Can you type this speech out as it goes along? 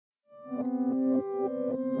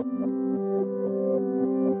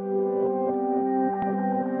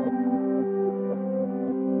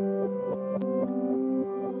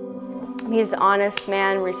He's an honest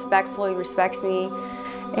man, respectful, he respects me,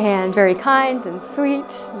 and very kind and sweet,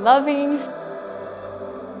 loving.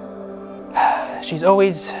 She's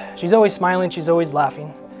always smiling, she's always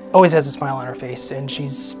laughing, always has a smile on her face, and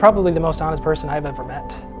she's probably the most honest person I've ever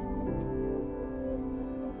met.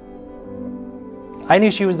 I knew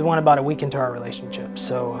she was the one about a week into our relationship,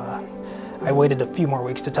 so I waited a few more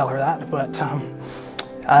weeks to tell her that, but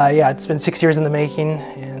yeah, it's been 6 years in the making,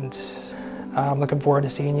 and I'm looking forward to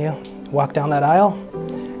seeing you walk down that aisle,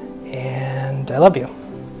 and I love you.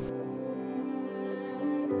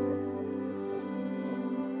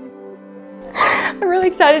 I'm really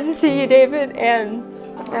excited to see you, David, and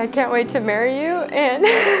I can't wait to marry you, and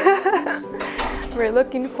we're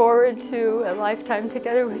looking forward to a lifetime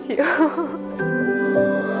together with you.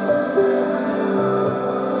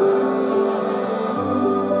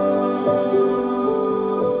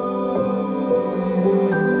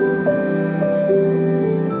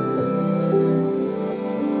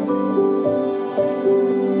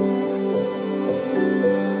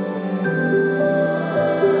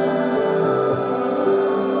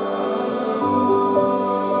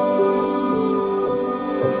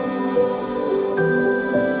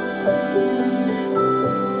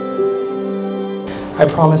 I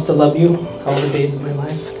promise to love you all the days of my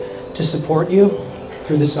life, to support you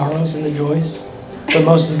through the sorrows and the joys, but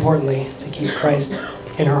most importantly, to keep Christ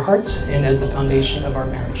in our hearts and as the foundation of our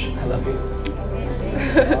marriage. I love you.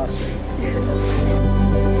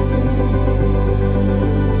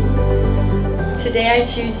 Today I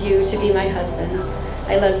choose you to be my husband.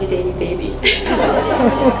 I love you, Davy baby.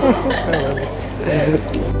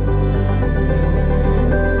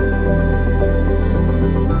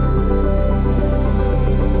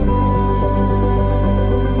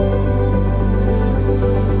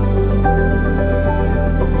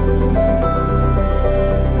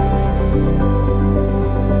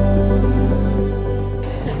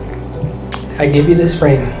 I give you this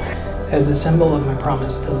ring as a symbol of my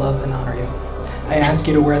promise to love and honor you. I ask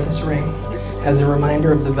you to wear this ring as a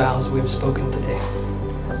reminder of the vows we have spoken today.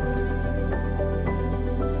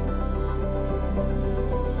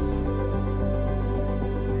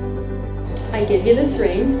 I give you this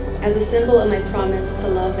ring as a symbol of my promise to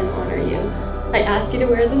love and honor you. I ask you to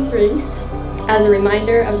wear this ring as a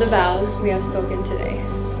reminder of the vows we have spoken today.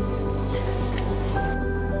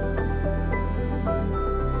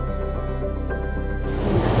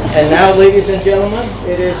 And now, ladies and gentlemen,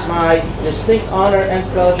 it is my distinct honor and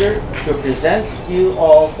pleasure to present you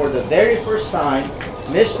all for the very first time,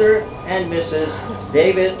 Mr. and Mrs.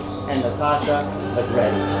 David and Natasha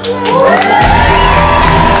Madrid.